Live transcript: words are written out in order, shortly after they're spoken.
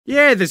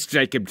Yeah, this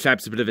Jacob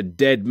chap's a bit of a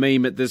dead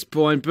meme at this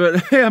point,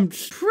 but I'm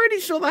pretty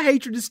sure the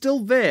hatred is still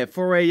there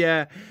for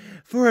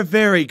a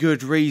very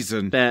good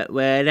reason. But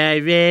what I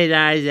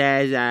realize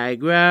as I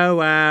grow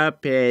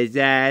up is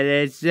that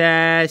it's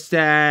just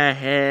a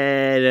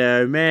hit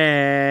or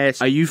miss.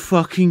 Are you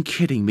fucking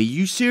kidding me?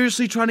 You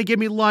seriously trying to give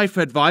me life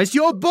advice?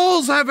 Your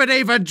balls haven't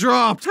even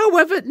dropped!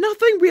 However,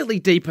 nothing really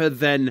deeper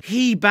than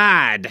he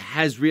bad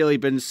has really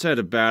been said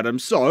about him.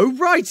 So,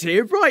 right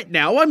here, right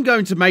now, I'm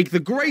going to make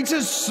the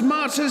greatest,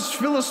 smartest,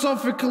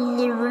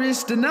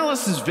 philosophical-ist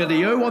analysis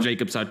video on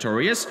Jacob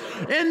Sartorius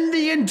in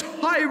the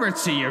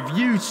entirety of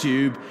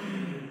YouTube.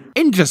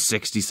 In just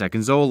 60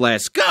 seconds or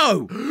less.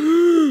 Go!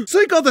 So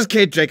you got this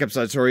kid, Jacob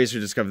Sartorius,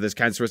 who discovered this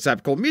cancerous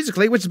app called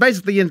Musical.ly, which is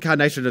basically the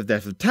incarnation of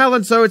Death of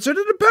Talent, so it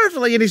suited him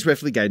perfectly and he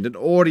swiftly gained an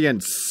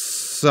audience.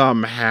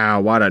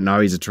 Somehow, I don't know,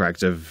 he's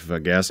attractive, I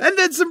guess. And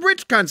then some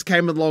rich cunts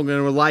came along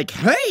and were like,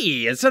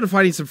 hey, instead of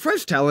finding some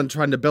fresh talent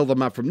trying to build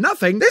them up from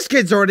nothing, this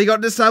kid's already got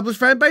an established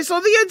fan base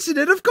on the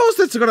internet. Of course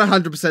it's got a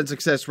 100%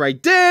 success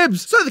rate.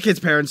 Dibs! So the kid's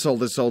parents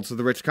sold his soul to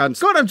the rich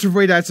cunts, got him to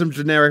read out some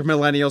generic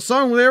millennial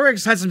song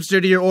lyrics, had some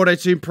studio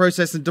auto-tune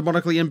processed and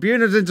demonically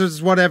imbued it into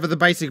whatever the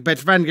basic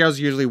bitch fangirls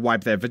usually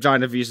wipe their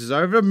vagina uses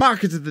over,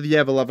 marketed the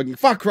ever-loving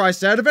fuck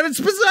Christ out of it, and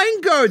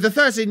Spazango! The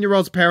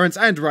 13-year-old's parents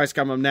and Rice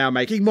Gum are now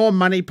making more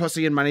money,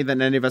 pussy, and money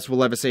than any of us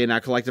will ever see in our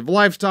collective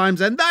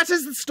lifetimes, and that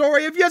is the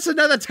story of yet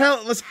another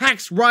talentless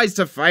hack's rise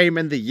to fame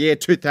in the year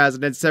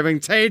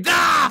 2017.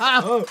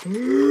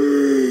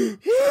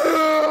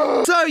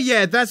 So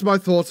yeah, that's my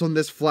thoughts on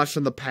this flash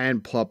in the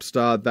pan plop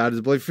star that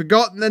is believed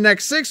forgotten the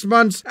next 6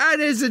 months,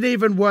 and isn't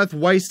even worth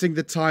wasting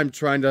the time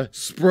trying to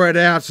spread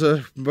out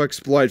to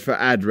exploit for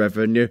ad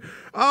revenue.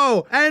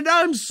 Oh, and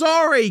I'm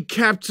sorry,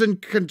 Captain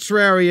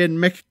Contrarian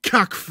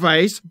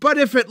McCuckface, but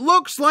if it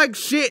looks like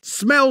shit,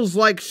 smells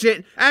like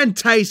shit, and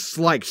tastes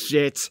like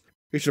shit,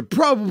 you should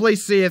probably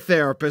see a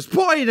therapist.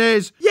 Point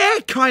is, yeah,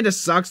 it kinda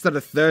sucks that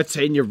a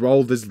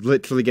 13-year-old is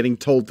literally getting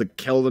told to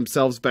kill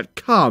themselves, but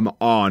come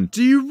on.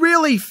 Do you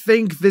really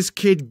think this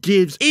kid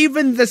gives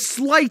even the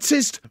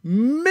slightest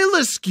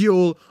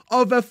minuscule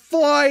of a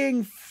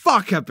flying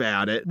fuck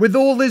about it? With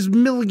all his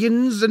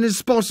millions and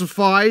his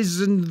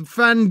Spotifys and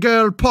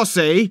fangirl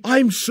posse,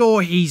 I'm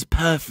sure he's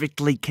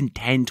perfectly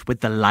content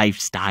with the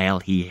lifestyle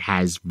he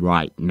has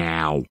right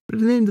now. But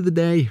at the end of the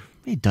day,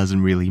 it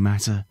doesn't really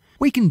matter.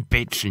 We can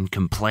bitch and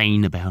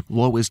complain about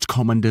lowest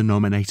common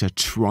denominator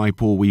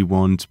tripe all we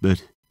want,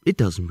 but it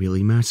doesn't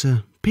really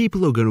matter.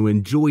 People are going to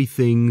enjoy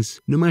things,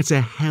 no matter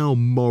how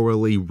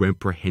morally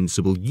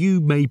reprehensible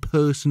you may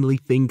personally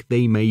think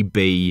they may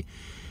be.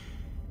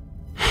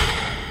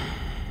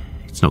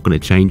 It's not going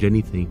to change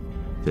anything.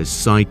 The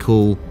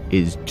cycle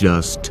is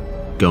just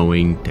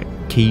going to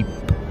keep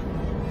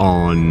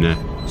on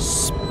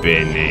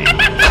spinning.